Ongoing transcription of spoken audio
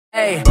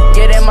Hey,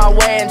 get in my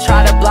way and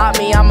try to block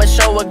me, I'ma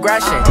show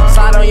aggression.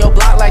 Slide on your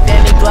block like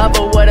Danny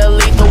Glover with a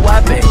lethal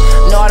weapon.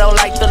 No, I don't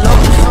like the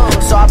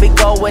look, so I'll be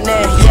going in.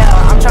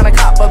 Yeah, I'm trying to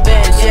cop a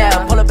bitch.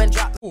 Yeah, pull up and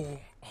drop.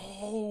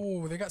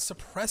 Oh, they got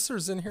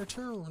suppressors in here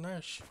too.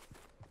 Nice.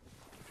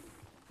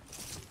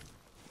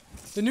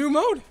 The new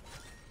mode.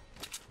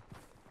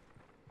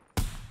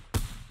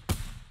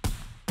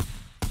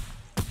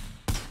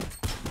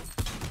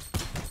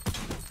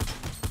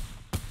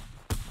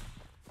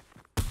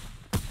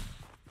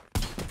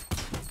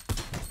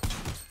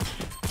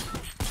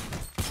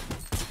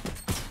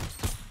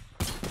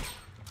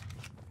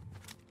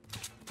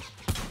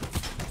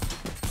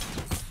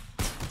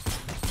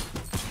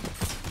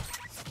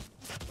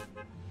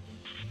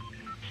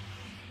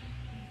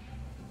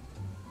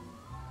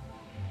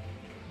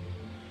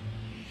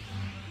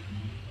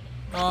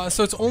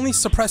 So it's only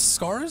suppressed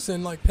scars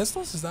and like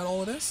pistols? Is that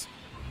all it is?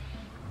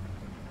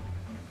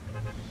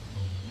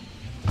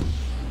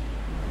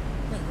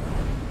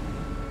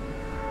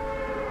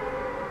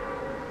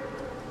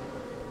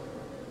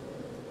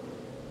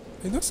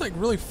 It looks like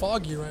really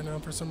foggy right now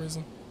for some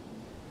reason.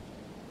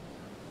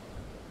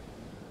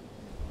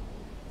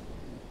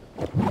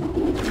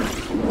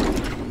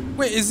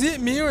 Wait, is it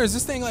me or is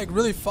this thing like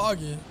really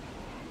foggy?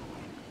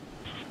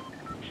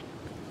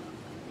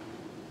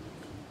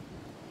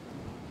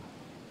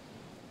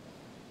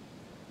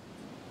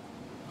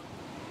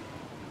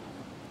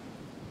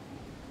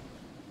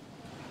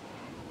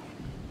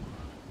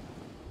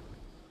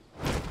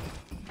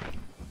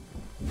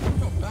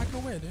 Back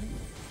away, dude.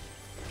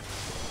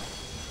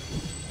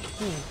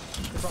 Ooh,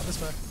 I brought this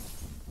back.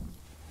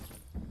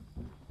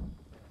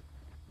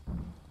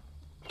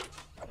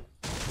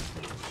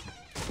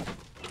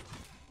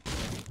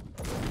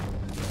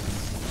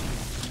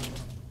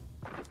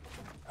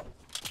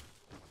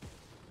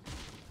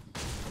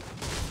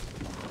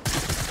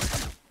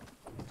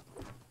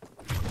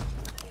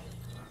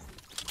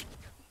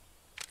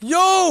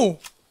 Yo!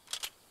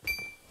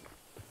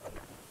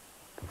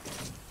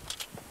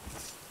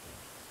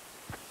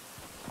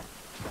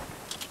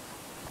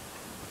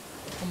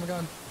 Oh my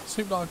god.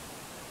 Snoop Dogg.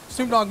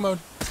 Snoop Dogg mode.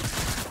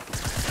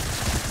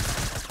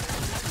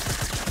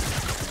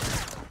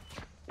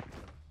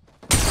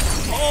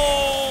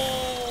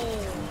 Oh!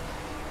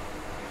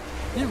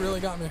 He really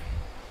got me.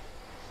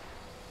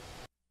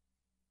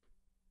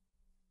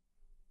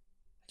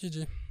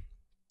 GG.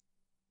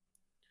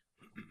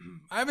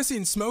 I haven't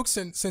seen smoke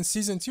since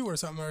season 2 or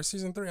something, or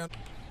season 3.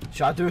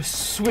 Should I do a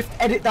swift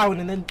edit down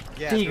and then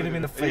dig him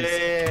in the face?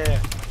 Yeah.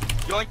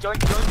 Yoink, yoink,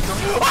 yoink,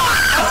 yoink.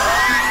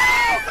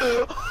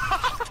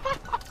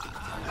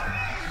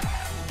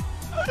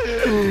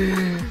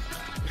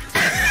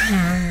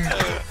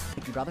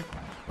 Thank you, brother.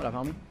 What up,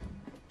 homie?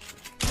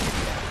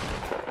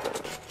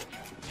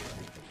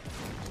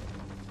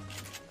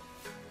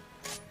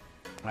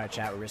 Alright,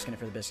 chat, we're risking it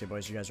for the biscuit,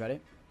 boys. You guys ready?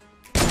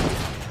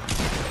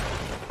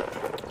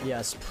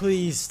 Yes,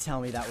 please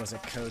tell me that was a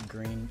code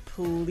green.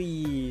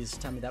 Please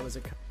tell me that was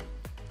a code.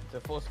 It's a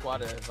full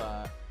squad of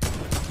stock.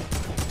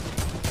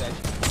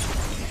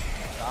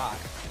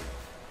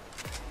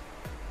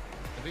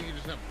 I think you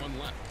just have one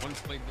left. One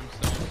played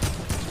themselves.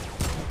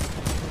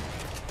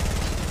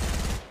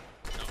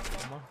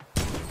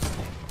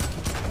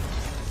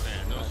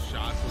 Man, those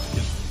shots would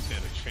give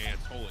them a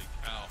chance. Holy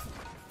cow.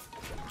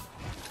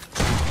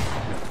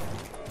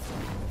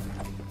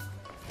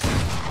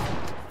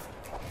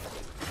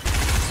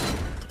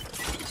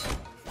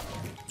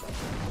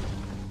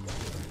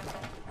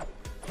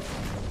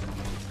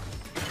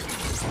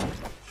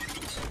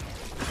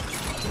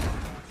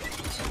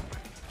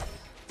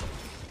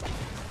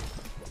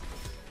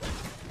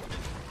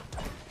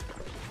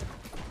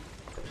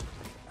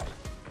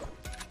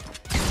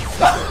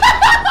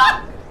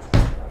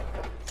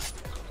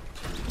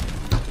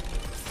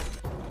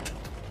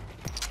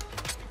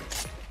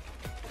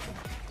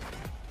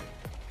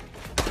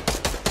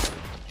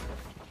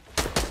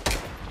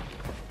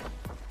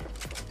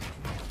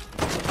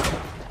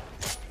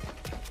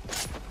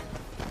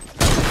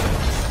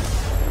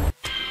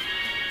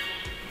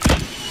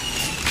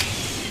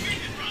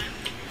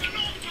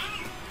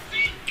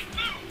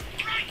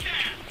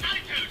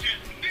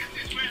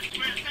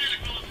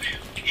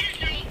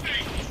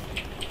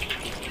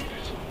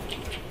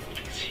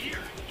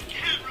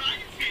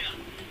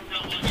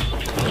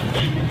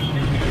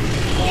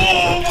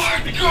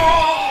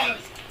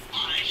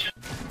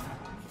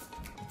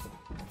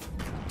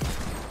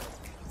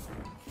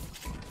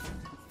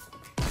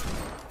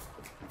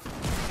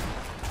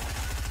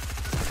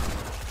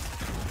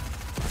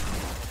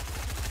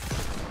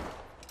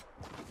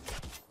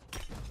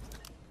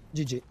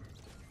 GG.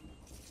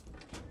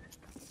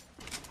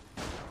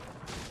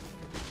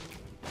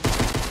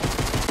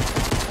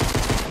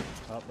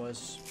 Up,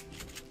 boys.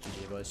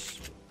 GG, boys.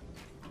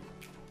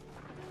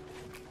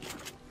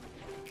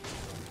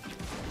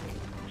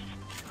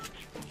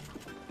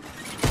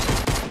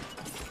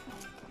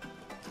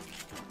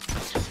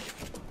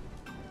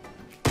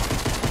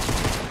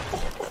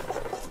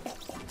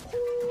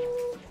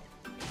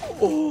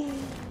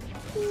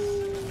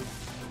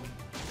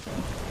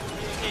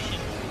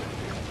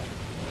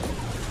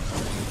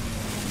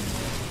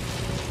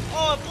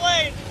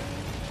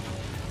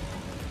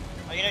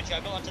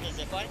 onto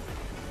the zipline?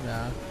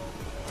 Nah.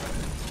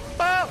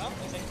 No?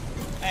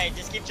 Hey,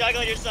 just keep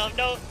juggling yourself.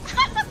 No.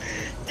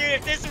 Dude,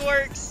 if this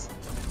works,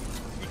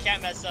 you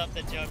can't mess up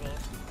the juggle.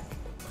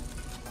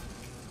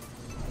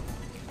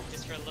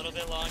 Just for a little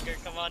bit longer.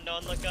 Come on, no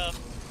one look up.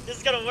 This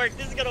is gonna work.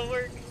 This is gonna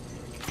work.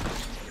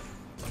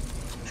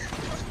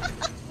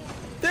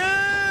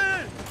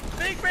 Dude!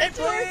 Big break, It's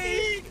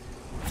working!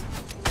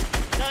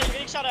 No, you're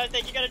getting shot at, I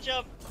think. You gotta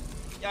jump.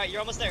 Alright,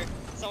 you're almost there.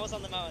 It's almost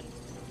on the mountain.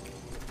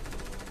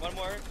 One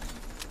more.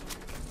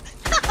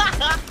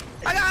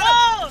 I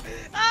got him!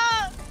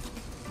 Ah!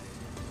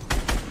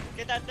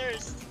 Get that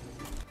thirst.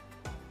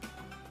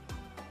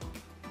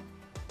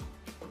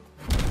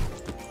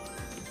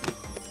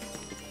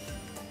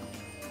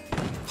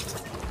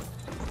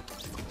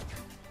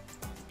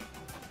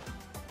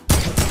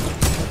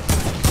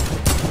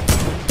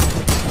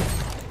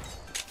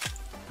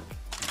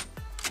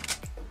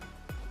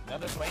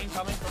 Another plane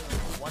coming from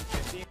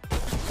 150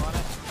 on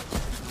it.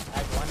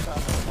 Has one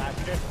on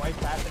passenger, white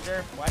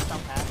passenger, white on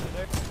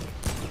passenger.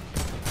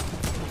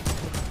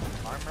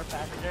 Armor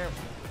passenger.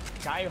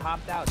 Guy who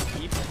hopped out,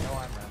 deep with no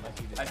armor unless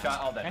you did. I shot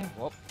all day. Okay.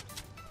 Whoop.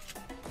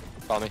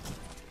 Follow me.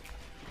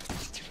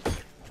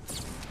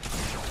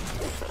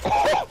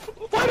 Oh!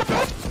 What a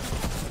bit!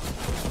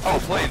 Oh,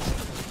 planes.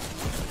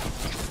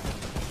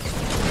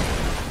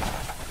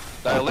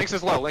 Links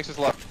is low, links is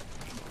low.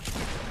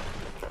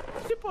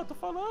 Pô, tô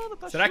falando,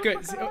 tá. Será que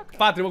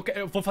Pátria,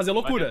 eu vou fazer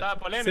loucura? Tentar,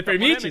 polêmica, Você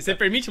permite? polêmica. Você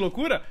permite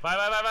loucura? Vai.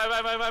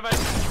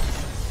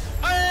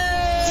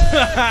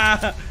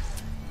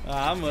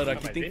 Ah, mano,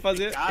 aqui tem que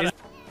fazer.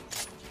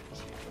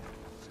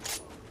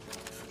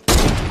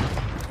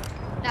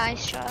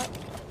 Nice shot.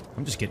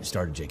 I'm just getting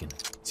started, Jacob.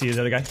 See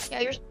the other guy?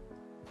 Yeah,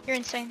 you're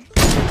insane.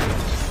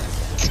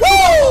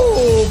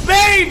 Woo,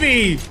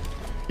 baby!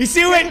 You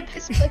see what?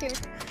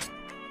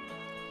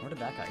 Where did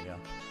that guy go?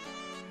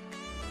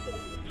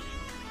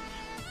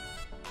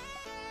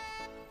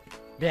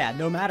 Yeah,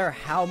 no matter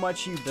how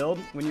much you build,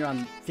 when you're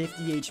on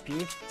 50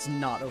 HP, it's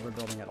not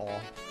overbuilding at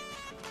all.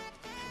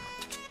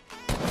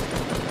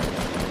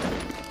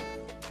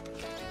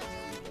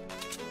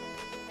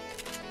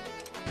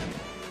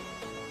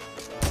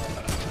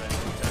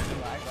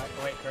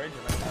 Wait, courage.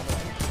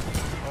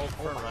 Oh,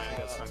 poor Ryan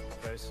got sunk in the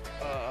face.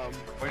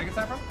 Where'd you get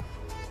that from?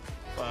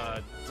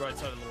 Right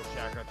side of the little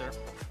shack right there.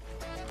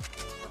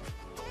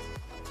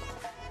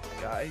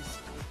 Guys.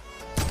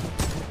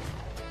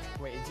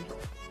 Wait, is he?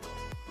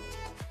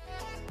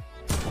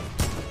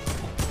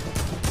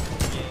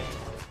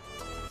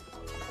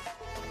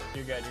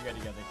 You're good. They can't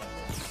do it.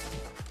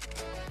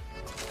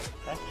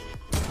 Okay.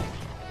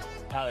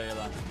 Tyler, you're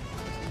left.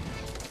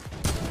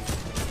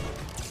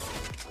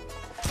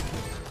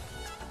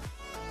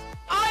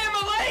 I am a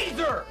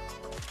laser!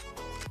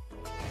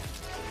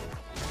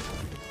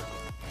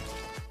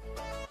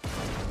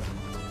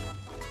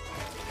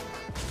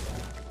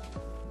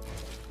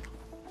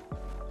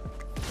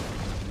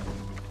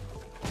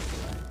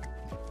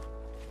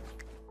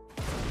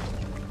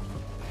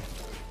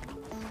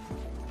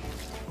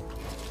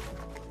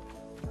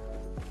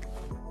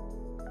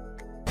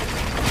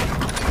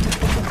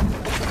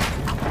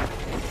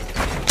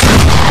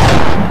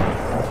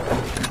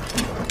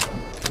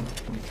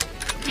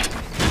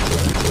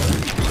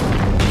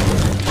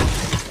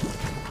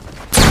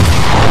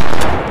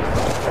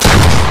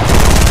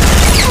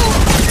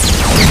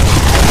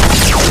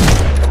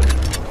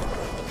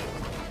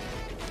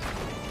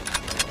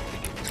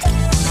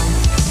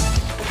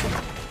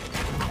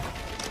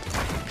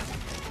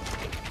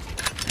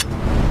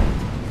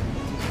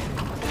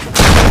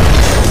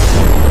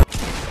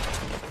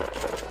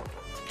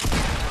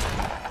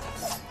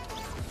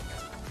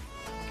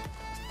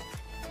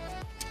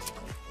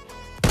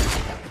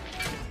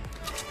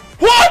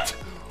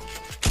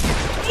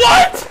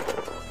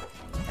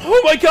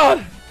 Oh my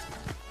god!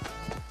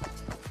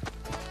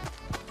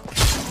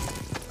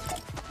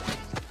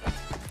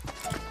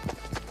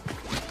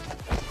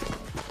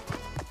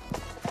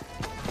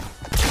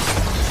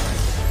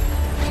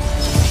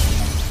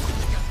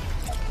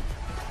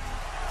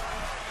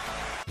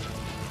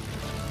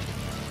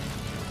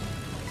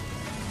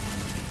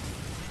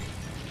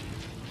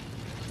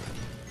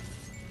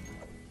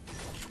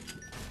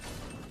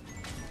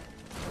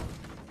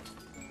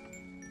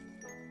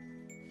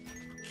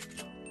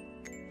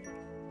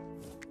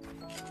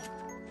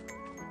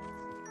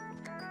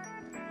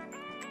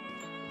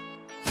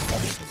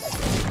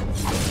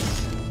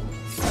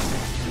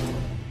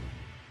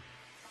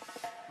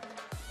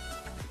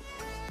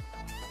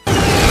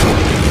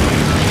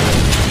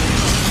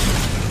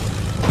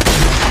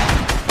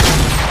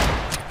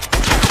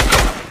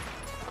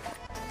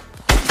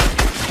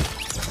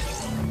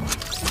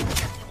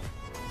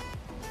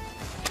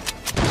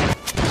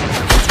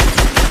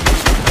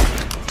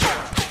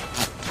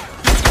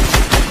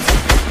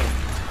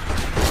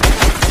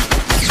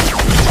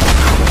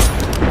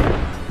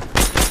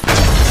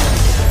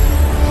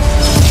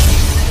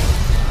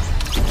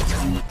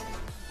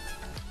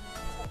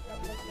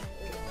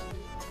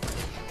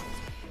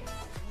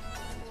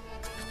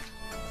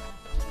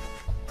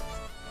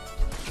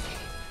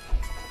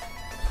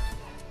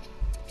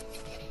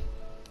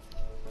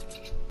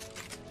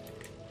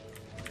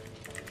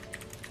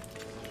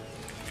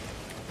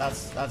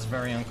 That's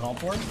very uncalled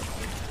for.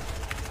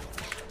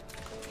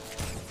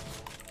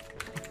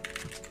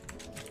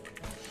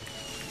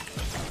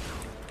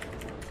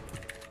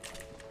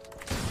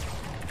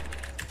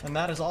 And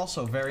that is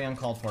also very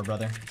uncalled for,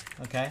 brother.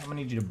 Okay, I'm gonna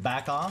need you to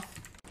back off.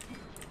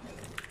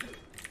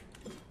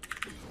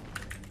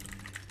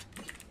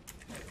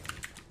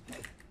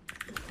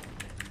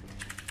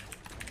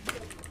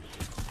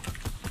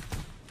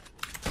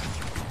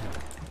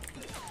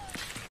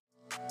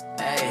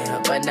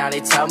 But now they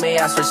tell me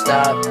I switched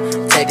up.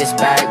 Take this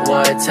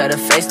backwood to the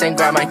face, then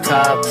grab my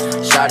cup.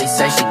 Shawty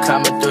say she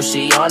coming through,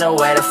 she on her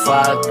way to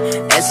fuck.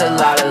 It's a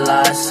lot of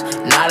lust,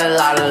 not a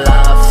lot of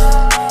love.